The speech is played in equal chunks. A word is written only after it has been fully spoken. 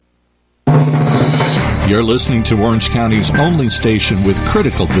You're listening to Orange County's only station with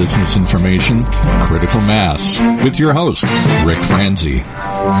critical business information, Critical Mass, with your host, Rick Franzi.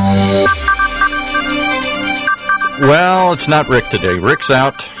 Well, it's not Rick today. Rick's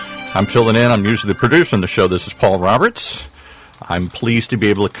out. I'm filling in. I'm usually the producer on the show. This is Paul Roberts. I'm pleased to be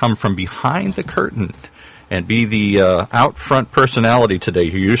able to come from behind the curtain and be the out front personality today.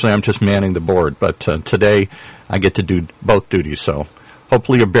 Usually I'm just manning the board, but today I get to do both duties, so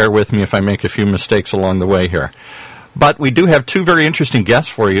hopefully you'll bear with me if I make a few mistakes along the way here. But we do have two very interesting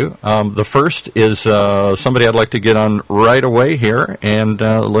guests for you. The first is somebody I'd like to get on right away here, and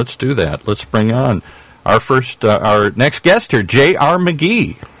let's do that. Let's bring on our next guest here, J.R.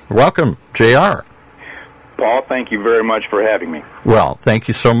 McGee. Welcome, J.R. Paul, thank you very much for having me. Well, thank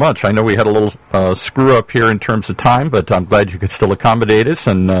you so much. I know we had a little screw-up here in terms of time, but I'm glad you could still accommodate us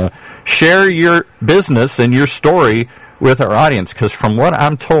and share your business and your story with our audience, because from what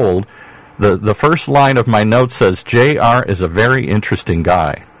I'm told, the first line of my note says, J.R. is a very interesting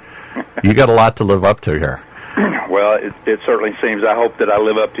guy. You got a lot to live up to here. Well, it certainly seems. I hope that I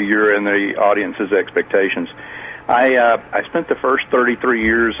live up to your and the audience's expectations. I spent the first 33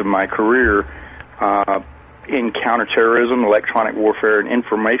 years of my career in counterterrorism, electronic warfare, and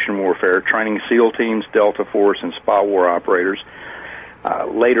information warfare, training SEAL teams, Delta Force, and SPA war operators.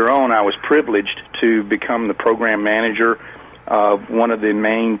 Later on, I was privileged to become the program manager of one of the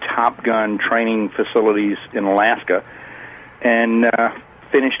main Top Gun training facilities in Alaska, and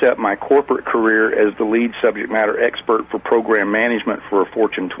finished up my corporate career as the lead subject matter expert for program management for a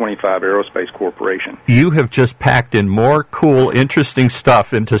Fortune 25 aerospace corporation. You have just packed in more cool, interesting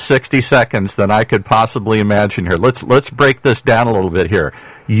stuff into 60 seconds than I could possibly imagine here. Let's break this down a little bit here.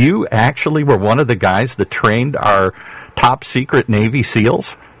 You actually were one of the guys that trained our top secret Navy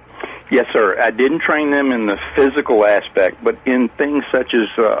SEALs? Yes, sir. I didn't train them in the physical aspect, but in things such as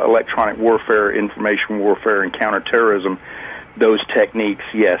electronic warfare, information warfare, and counterterrorism, those techniques,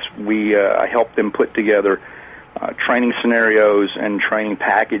 yes. I helped them put together training scenarios and training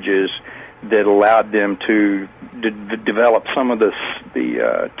packages that allowed them to develop some of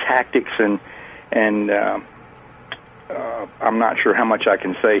the tactics and I'm not sure how much I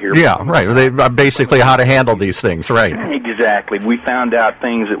can say here. Yeah, right. They basically how to handle these things, right? Exactly. We found out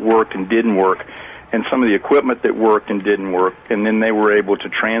things that worked and didn't work, and some of the equipment that worked and didn't work, and then they were able to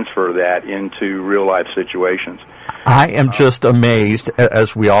transfer that into real-life situations. I am just amazed,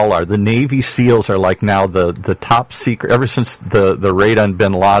 as we all are. The Navy SEALs are like now the top secret. Ever since the raid on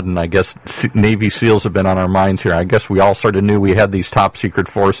bin Laden, I guess Navy SEALs have been on our minds here. I guess we all sort of knew we had these top secret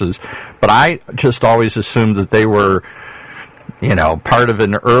forces, but I just always assumed that they were, part of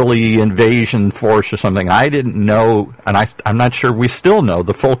an early invasion force or something. I didn't know, and I'm not sure we still know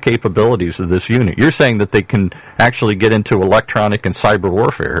the full capabilities of this unit. You're saying that they can actually get into electronic and cyber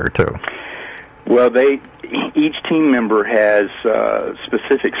warfare here, too. Well, each team member has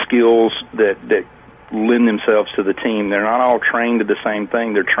specific skills that lend themselves to the team. They're not all trained to the same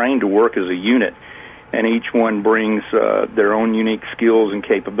thing. They're trained to work as a unit, and each one brings their own unique skills and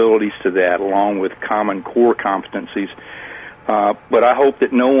capabilities to that, along with common core competencies. But I hope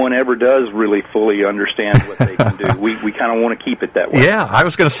that no one ever does really fully understand what they can do. We kind of want to keep it that way. Yeah, I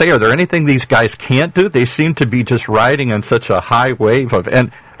was going to say, are there anything these guys can't do? They seem to be just riding on such a high wave of,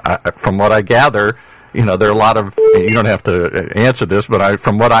 and from what I gather, there are a lot of, you don't have to answer this, but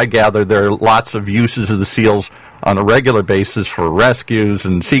from what I gather, there are lots of uses of the SEALs on a regular basis for rescues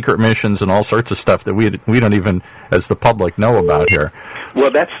and secret missions and all sorts of stuff that we don't even, as the public, know about here.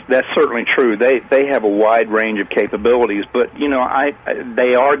 Well, that's certainly true. They have a wide range of capabilities, but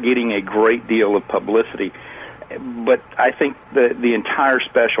they are getting a great deal of publicity. But I think the entire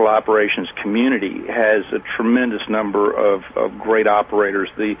special operations community has a tremendous number of great operators.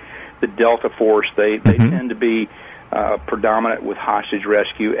 The Delta Force, they tend to be predominant with hostage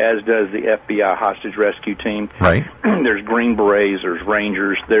rescue, as does the FBI hostage rescue team. Right. There's Green Berets, there's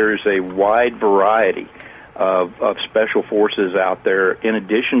Rangers. There's a wide variety of special forces out there. In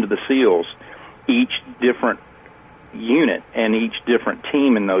addition to the SEALs, each different unit and each different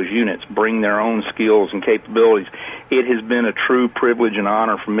team in those units bring their own skills and capabilities. It has been a true privilege and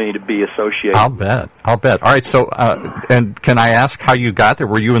honor for me to be associated. I'll bet. All right, so, and can I ask how you got there?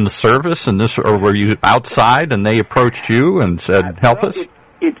 Were you in the service or were you outside and they approached you and said, help us?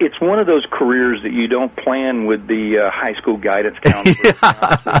 It's one of those careers that you don't plan with the high school guidance counselor.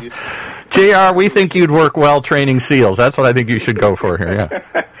 Yeah. JR, we think you'd work well training SEALs. That's what I think you should go for here,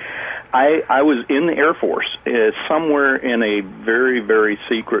 yeah. I was in the Air Force, somewhere in a very, very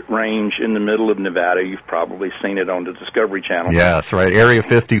secret range in the middle of Nevada. You've probably seen it on the Discovery Channel. Yes, right, Area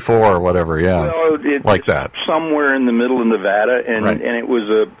 54 or whatever, yeah, well, like that. Somewhere in the middle of Nevada, and right. and it was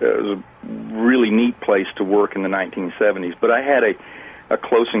a really neat place to work in the 1970s. But I had a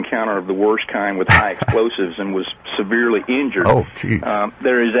close encounter of the worst kind with high explosives and was severely injured. Oh, geez.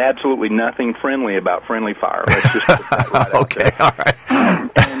 There is absolutely nothing friendly about friendly fire. Let's just put that right out okay, there. all right.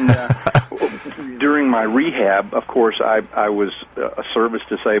 And during my rehab, of course, I was a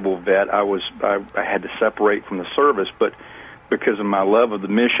service-disabled vet. I had to separate from the service, but because of my love of the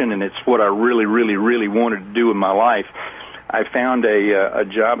mission, and it's what I really, really, really wanted to do in my life, I found a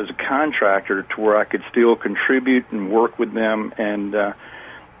job as a contractor to where I could still contribute and work with them, and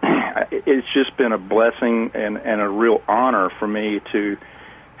it's just been a blessing and a real honor for me to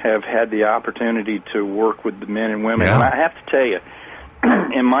have had the opportunity to work with the men and women. Yeah. And I have to tell you,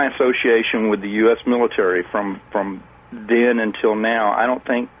 in my association with the U.S. military from then until now, I don't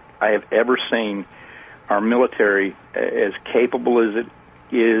think I have ever seen our military as capable as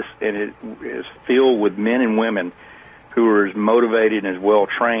it is, and it is filled with men and women who are as motivated and as well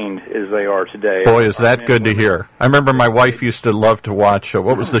trained as they are today. Boy, is that good to hear. I remember my wife used to love to watch,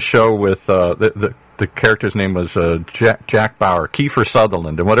 what was the show with, the character's name was Jack Bauer, Kiefer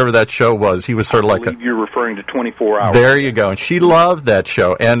Sutherland, and whatever that show was, he was sort of like a... You're referring to 24 Hours. There you go, and she loved that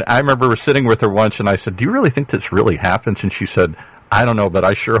show, and I remember sitting with her once, and I said, do you really think this really happens? And she said, I don't know, but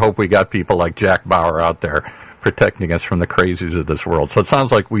I sure hope we got people like Jack Bauer out there protecting us from the crazies of this world. So it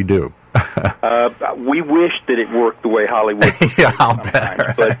sounds like we do. We wish that it worked the way Hollywood yeah, I'll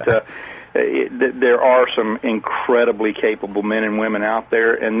bet. But there are some incredibly capable men and women out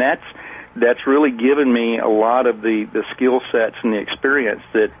there, and that's really given me a lot of the skill sets and the experience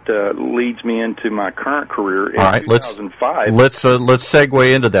that leads me into my current career in 2005. Let's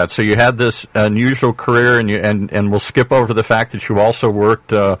segue into that. So you had this unusual career, and we'll skip over the fact that you also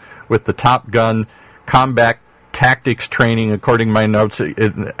worked with the Top Gun combat tactics training, according to my notes,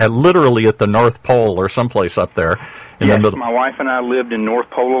 literally at the North Pole or someplace up there. Yes, my wife and I lived in North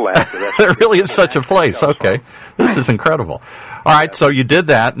Pole, Alaska. There really is such a place. Okay, this is incredible. All right, so you did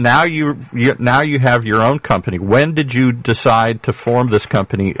that. Now you have your own company. When did you decide to form this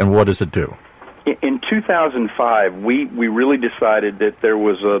company, and what does it do? In 2005, we really decided that there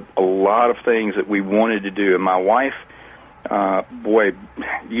was a lot of things that we wanted to do, and my wife, boy,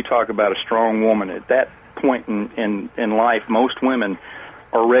 you talk about a strong woman. At that point in life, most women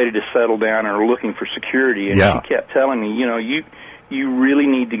are ready to settle down and are looking for security, and she kept telling me, you really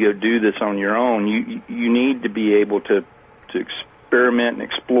need to go do this on your own. You need to be able to experiment and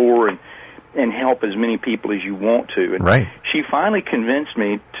explore and help as many people as you want to. And she finally convinced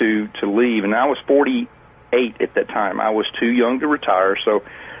me to leave, and I was 48 at that time. I was too young to retire, so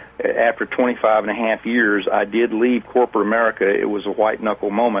after 25 and a half years, I did leave corporate America. It was a white-knuckle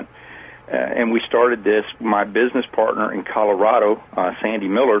moment. And we started this. My business partner in Colorado, Sandy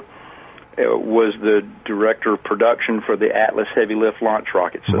Miller, was the director of production for the Atlas Heavy Lift Launch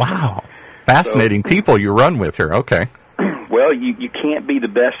Rocket System. Wow. Fascinating people you run with here. Okay. Well, you can't be the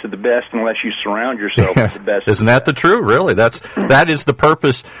best of the best unless you surround yourself with the best. Isn't that the truth? Really, that is the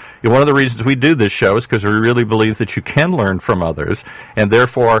purpose. One of the reasons we do this show is because we really believe that you can learn from others, and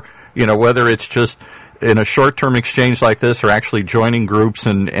therefore, whether it's just in a short-term exchange like this or actually joining groups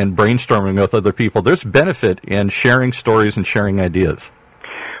and brainstorming with other people, there's benefit in sharing stories and sharing ideas.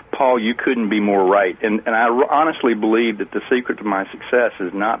 Paul, you couldn't be more right. And I honestly believe that the secret to my success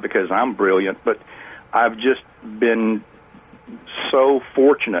is not because I'm brilliant, but I've just been so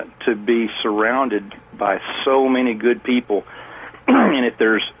fortunate to be surrounded by so many good people. And if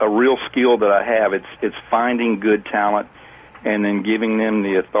there's a real skill that I have, it's finding good talent and then giving them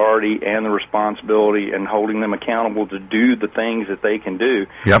the authority and the responsibility and holding them accountable to do the things that they can do.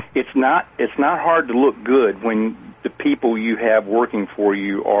 Yep. It's not hard to look good when the people you have working for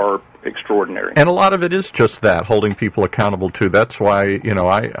you are extraordinary. And a lot of it is just that, holding people accountable too. That's why,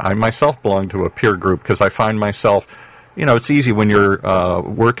 I myself belong to a peer group, because I find myself, it's easy when you're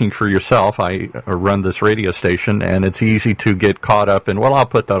working for yourself. I run this radio station, and it's easy to get caught up in, I'll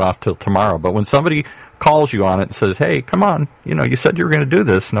put that off till tomorrow. But when somebody calls you on it and says, hey, come on, you said you were going to do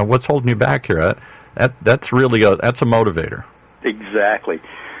this. Now, what's holding you back here? That's really that's a motivator. Exactly.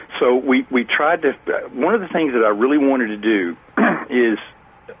 So we tried to, one of the things that I really wanted to do is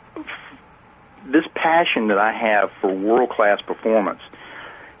this passion that I have for world-class performance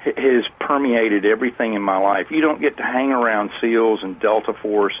has permeated everything in my life. You don't get to hang around SEALs and Delta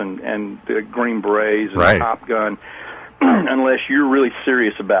Force and the Green Berets and Top Gun unless you're really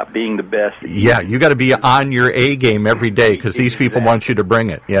serious about being the best. You got to be on your A game every day, because these people want you to bring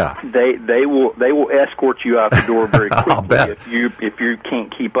it. Yeah, they will escort you out the door very quickly I'll bet. if you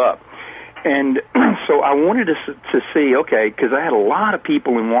can't keep up. And so I wanted to see, okay, because I had a lot of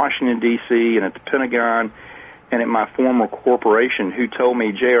people in Washington D.C. and at the Pentagon and at my former corporation who told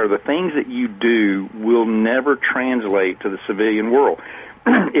me, JR, the things that you do will never translate to the civilian world.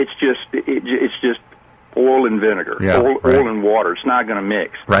 It's just oil and vinegar, oil and water. It's not going to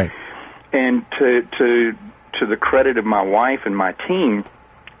mix. Right. And to the credit of my wife and my team,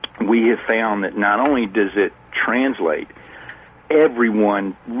 we have found that not only does it translate,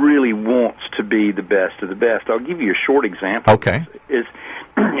 everyone really wants to be the best of the best. I'll give you a short example. Okay. As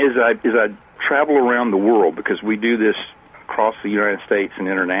I travel around the world, because we do this across the United States and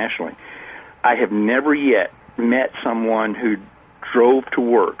internationally, I have never yet met someone who drove to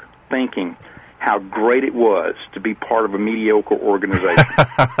work thinking how great it was to be part of a mediocre organization.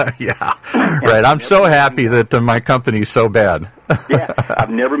 Yeah, right. I'm so happy that my company's so bad. Yeah, I've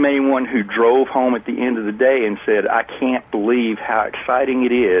never met anyone who drove home at the end of the day and said, I can't believe how exciting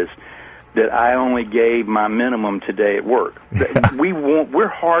it is that I only gave my minimum today at work. We're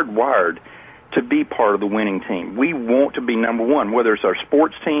hardwired to be part of the winning team. We want to be number one, whether it's our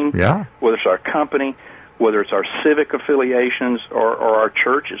sports team, whether it's our company, whether it's our civic affiliations or our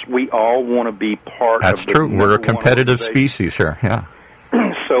churches. We all want to be part That's of the true. We're a competitive organization. species here, yeah.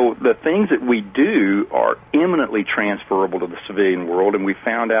 So the things that we do are eminently transferable to the civilian world, and we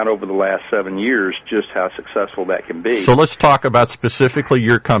found out over the last 7 years just how successful that can be. So let's talk about specifically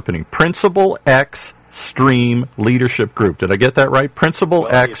your company, Principal X Stream Leadership Group. Did I get that right? Principal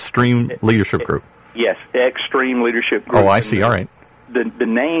X Stream Leadership Group. Yes, Extreme Leadership Group. Oh, I see. All right. The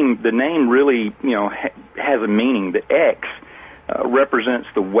name really has a meaning. The X represents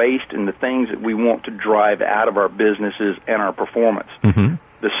the waste and the things that we want to drive out of our businesses and our performance. Mm-hmm.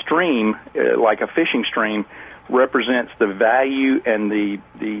 The stream, like a fishing stream, represents the value and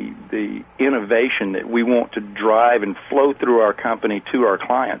the innovation that we want to drive and flow through our company to our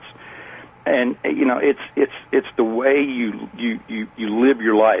clients. And it's the way you live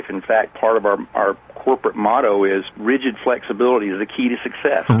your life. In fact, part of our corporate motto is rigid flexibility is the key to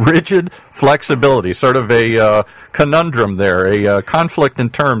success. Rigid flexibility, sort of a conundrum there, a conflict in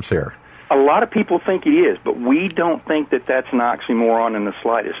terms here. A lot of people think it is, but we don't think that that's an oxymoron in the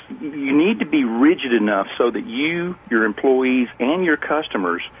slightest. You need to be rigid enough so that you, your employees, and your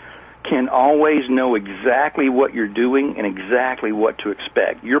customers can always know exactly what you're doing and exactly what to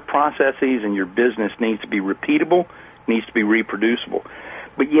expect. Your processes and your business needs to be repeatable, needs to be reproducible.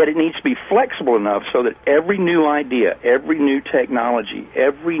 But yet it needs to be flexible enough so that every new idea, every new technology,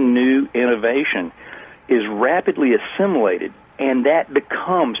 every new innovation is rapidly assimilated, and that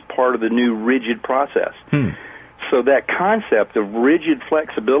becomes part of the new rigid process. So that concept of rigid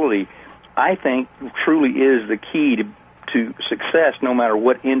flexibility, I think, truly is the key to success no matter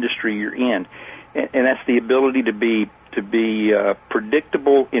what industry you're in. And that's the ability to be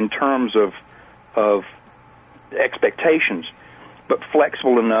predictable in terms of expectations, but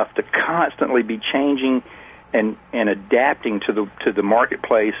flexible enough to constantly be changing and adapting to the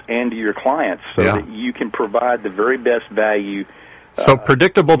marketplace and to your clients so that you can provide the very best value. So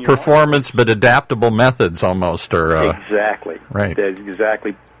predictable performance, but adaptable methods almost. Exactly. Right. That's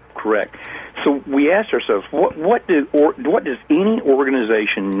exactly correct. So we asked ourselves, what does any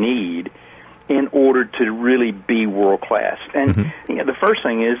organization need in order to really be world class? And the first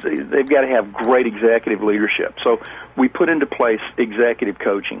thing is they've got to have great executive leadership. So we put into place executive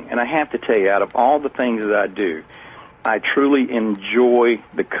coaching. And I have to tell you, out of all the things that I do, I truly enjoy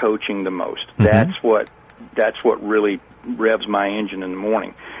the coaching the most. That's what really revs my engine in the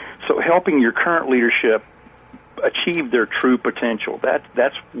morning. So helping your current leadership achieve their true potential,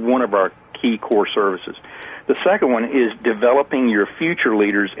 that's one of our key core services. The second one is developing your future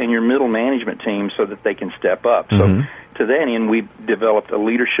leaders and your middle management team so that they can step up. So to that end, we've developed a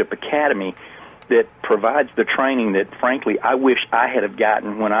leadership academy that provides the training that, frankly, I wish I had have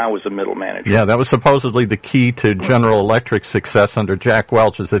gotten when I was a middle manager. Yeah, that was supposedly the key to General Electric's success under Jack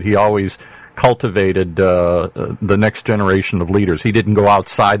Welch, is that he always cultivated the next generation of leaders. He didn't go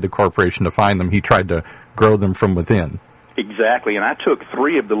outside the corporation to find them. He tried to grow them from within. Exactly, and I took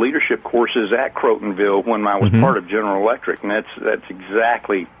 3 of the leadership courses at Crotonville when I was part of General Electric, and that's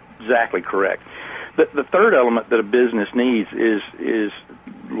exactly correct. The third element that a business needs is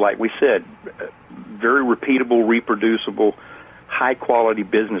like we said, very repeatable, reproducible, high-quality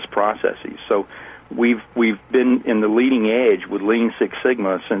business processes. So we've been in the leading edge with Lean Six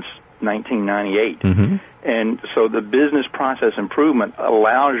Sigma since 1998. And so the business process improvement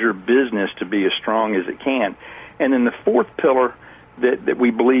allows your business to be as strong as it can. And then the fourth pillar that we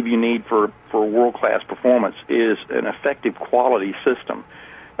believe you need for world-class performance is an effective quality system.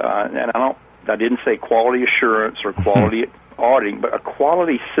 And I didn't say quality assurance or quality auditing, but a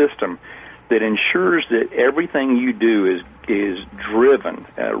quality system that ensures that everything you do is driven,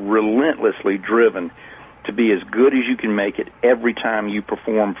 relentlessly driven to be as good as you can make it every time you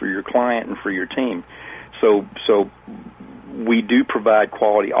perform for your client and for your team. So we do provide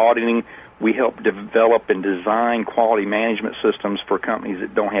quality auditing. We help develop and design quality management systems for companies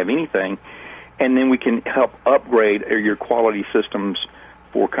that don't have anything, and then we can help upgrade your quality systems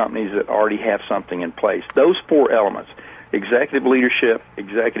for companies that already have something in place. Those four elements: executive leadership,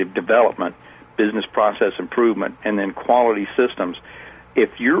 executive development, business process improvement, and then quality systems.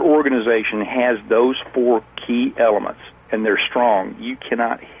 If your organization has those four key elements and they're strong, you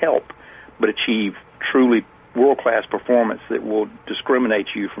cannot help but achieve truly world-class performance that will discriminate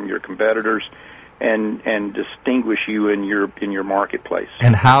you from your competitors and distinguish you in your marketplace.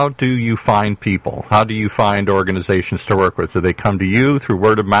 And how do you find people? How do you find organizations to work with? Do they come to you through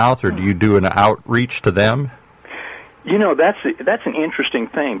word of mouth, or do you do an outreach to them? You know, that's an interesting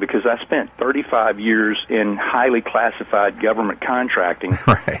thing, because I spent 35 years in highly classified government contracting,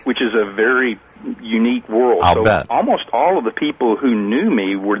 right, which is a very unique world. I'll bet. Almost all of the people who knew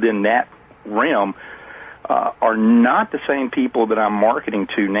me within that realm are not the same people that I'm marketing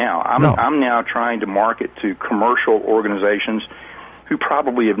to now. I'm now trying to market to commercial organizations who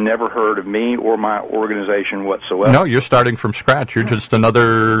probably have never heard of me or my organization whatsoever. No, you're starting from scratch. You're just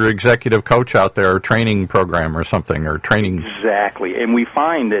another executive coach out there, or training program or something, or training. Exactly. And we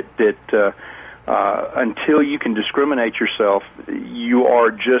find that until you can discriminate yourself, you are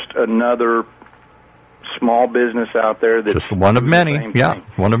just another small business out there that's just one of many. Yeah,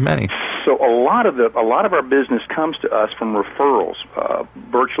 one of many. So a lot of our business comes to us from referrals.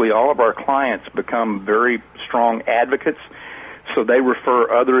 Virtually all of our clients become very strong advocates, so they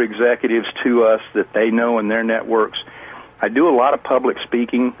refer other executives to us that they know in their networks. I do a lot of public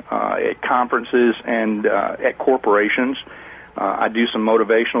speaking at conferences and at corporations. I do some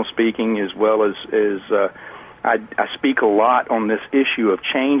motivational speaking, as well as I speak a lot on this issue of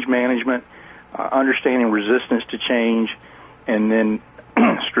change management, understanding resistance to change, and then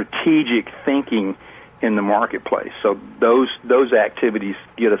strategic thinking in the marketplace. So those activities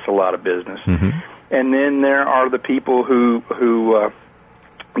get us a lot of business. Mm-hmm. And then there are the people who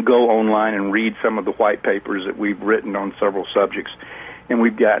go online and read some of the white papers that we've written on several subjects, and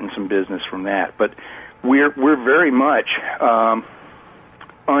we've gotten some business from that. But we're very much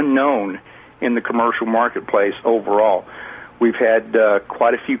unknown in the commercial marketplace overall. We've had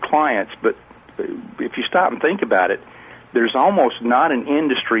quite a few clients, but if you stop and think about it, there's almost not an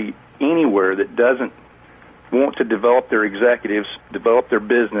industry anywhere that doesn't want to develop their executives, develop their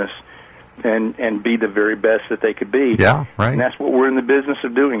business, and be the very best that they could be. Yeah, right. And that's what we're in the business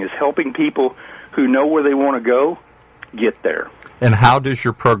of doing, is helping people who know where they want to go get there. And how does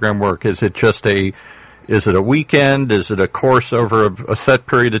your program work? Is it a weekend? Is it a course over a set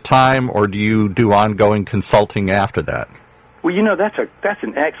period of time, or do you do ongoing consulting after that? Well, you know, that's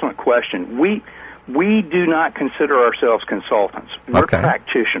an excellent question. We do not consider ourselves consultants. We're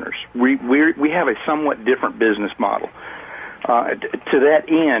practitioners. We have a somewhat different business model. To that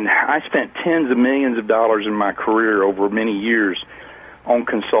end, I spent tens of millions of dollars in my career over many years on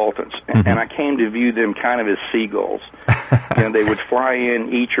consultants, and I came to view them kind of as seagulls. You know, they would fly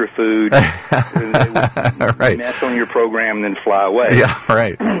in, eat your food, and they would right. mess on your program, and then fly away. Yeah,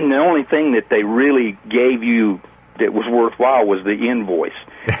 right. The only thing that they really gave you that was worthwhile was the invoice.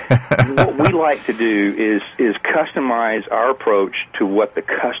 What we like to do is customize our approach to what the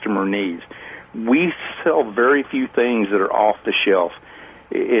customer needs. We sell very few things that are off the shelf.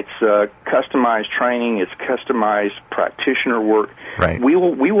 It's customized training. It's customized practitioner work. Right. We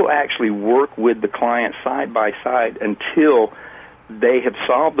will actually work with the client side by side until they have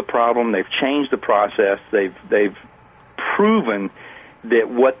solved the problem. They've changed the process. They've proven that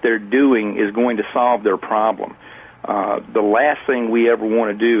what they're doing is going to solve their problem. The last thing we ever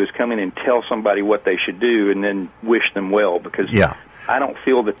want to do is come in and tell somebody what they should do and then wish them well, because I don't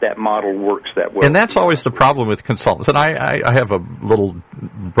feel that model works that well. And that's always the problem with consultants. And I have a little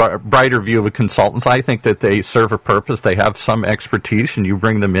brighter view of a consultants. I think that they serve a purpose. They have some expertise, and you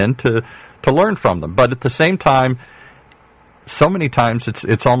bring them in to learn from them. But at the same time, so many times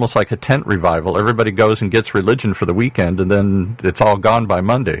it's almost like a tent revival. Everybody goes and gets religion for the weekend, and then it's all gone by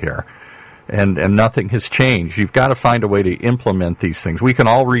Monday here. And nothing has changed. You've got to find a way to implement these things. We can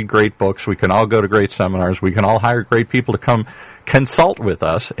all read great books. We can all go to great seminars. We can all hire great people to come consult with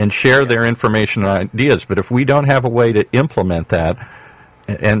us and share their information and ideas. But if we don't have a way to implement that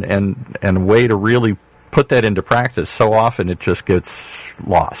and a way to really put that into practice, so often it just gets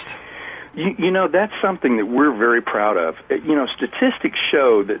lost. You know, that's something that we're very proud of. You know, statistics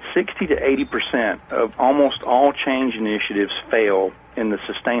show that 60 to 80% of almost all change initiatives fail in the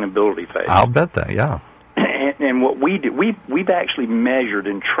sustainability phase. I'll bet that, yeah. And what we do, we've actually measured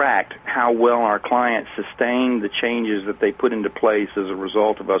and tracked how well our clients sustain the changes that they put into place as a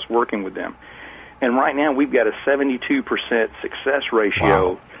result of us working with them. And right now we've got a 72% success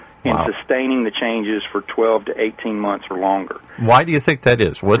ratio in sustaining the changes for 12 to 18 months or longer. Why do you think that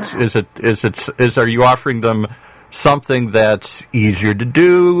is? Are you offering them something that's easier to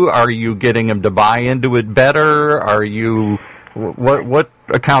do? Are you getting them to buy into it better? What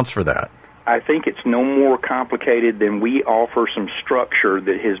accounts for that? I think it's no more complicated than we offer some structure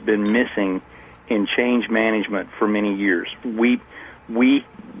that has been missing in change management for many years. We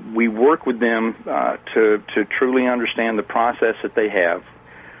work with them to truly understand the process that they have,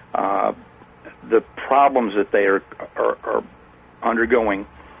 the problems that they are undergoing,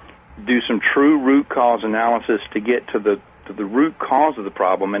 do some true root cause analysis to get to the root cause of the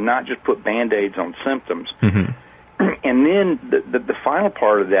problem and not just put Band-Aids on symptoms. Mm-hmm. And then the final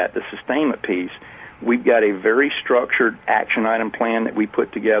part of that, the sustainment piece, we've got a very structured action item plan that we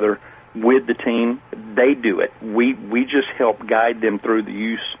put together with the team. They do it. We just help guide them through the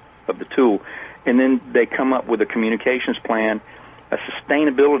use of the tool. And then they come up with a communications plan, a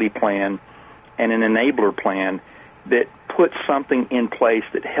sustainability plan, and an enabler plan that puts something in place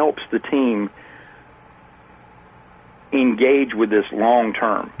that helps the team engage with this long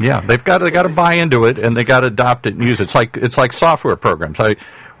term. Yeah, they got to buy into it, and they got to adopt it and use it. It's like software programs.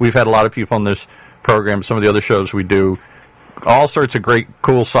 We've had a lot of people on this program. Some of the other shows we do, all sorts of great,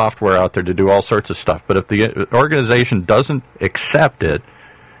 cool software out there to do all sorts of stuff. But if the organization doesn't accept it,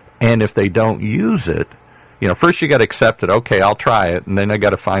 and if they don't use it, first you got to accept it. Okay, I'll try it, and then I got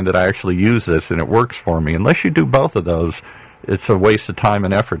to find that I actually use this and it works for me. Unless you do both of those, it's a waste of time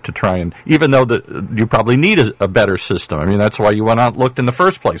and effort to try and, even though you probably need a better system. I mean, that's why you went out and looked in the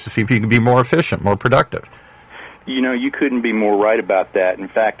first place, to see if you can be more efficient, more productive. You couldn't be more right about that. In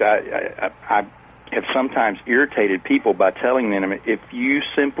fact, I have sometimes irritated people by telling them, if you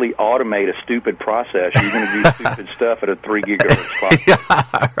simply automate a stupid process, you're going to do stupid stuff at a 3 gigahertz clock. Yeah,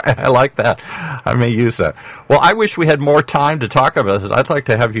 I like that. I may use that. Well, I wish we had more time to talk about this. I'd like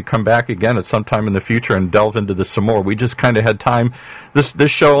to have you come back again at some time in the future and delve into this some more. We just kind of had time. This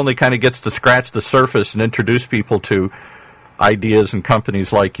show only kind of gets to scratch the surface and introduce people to ideas and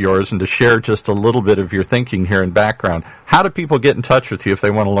companies like yours, and to share just a little bit of your thinking here and background. How do people get in touch with you if they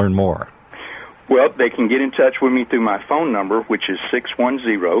want to learn more? Well, they can get in touch with me through my phone number, which is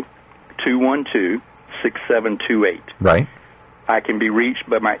 610-212-6728. Right. I can be reached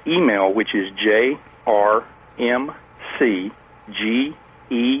by my email, which is jrmcgee@x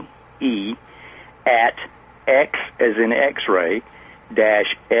as in X-ray,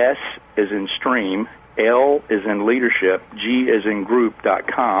 -s as in stream, L as in leadership, G as in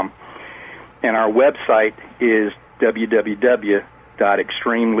group.com. And our website is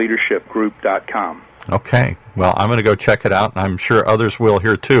www.extremeleadershipgroup.com. Okay. Well, I'm going to go check it out, and I'm sure others will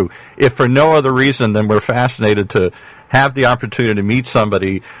here too. If for no other reason than we're fascinated to have the opportunity to meet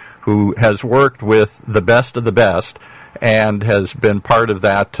somebody who has worked with the best of the best and has been part of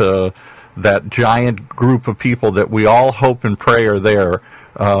that giant group of people that we all hope and pray are there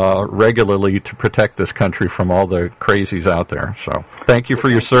regularly to protect this country from all the crazies out there. So thank you for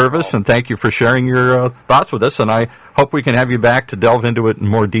your service, and thank you for sharing your thoughts with us, and I hope we can have you back to delve into it in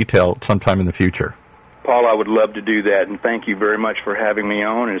more detail sometime in the future. Paul, I would love to do that, and thank you very much for having me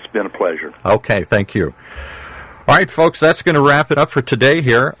on, and it's been a pleasure. Okay, thank you. All right, folks, that's going to wrap it up for today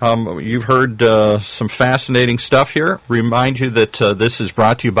here. You've heard some fascinating stuff here. Remind you that this is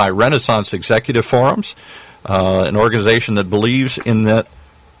brought to you by Renaissance Executive Forums, an organization that believes in that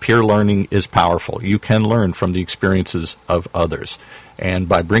peer learning is powerful. You can learn from the experiences of others. And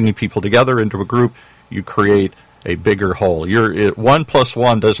by bringing people together into a group, you create a bigger whole. 1 +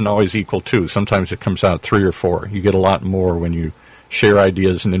 1 doesn't always equal 2. Sometimes it comes out 3 or 4. You get a lot more when you share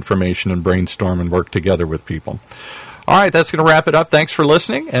ideas and information and brainstorm and work together with people. All right, that's going to wrap it up. Thanks for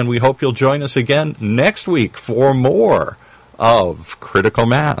listening, and we hope you'll join us again next week for more of Critical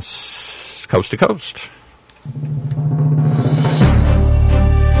Mass, Coast to Coast.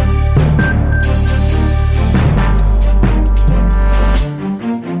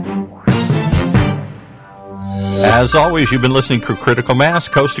 As always, you've been listening to Critical Mass,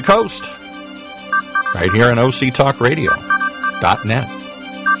 Coast to Coast, right here on OCTalkRadio.net.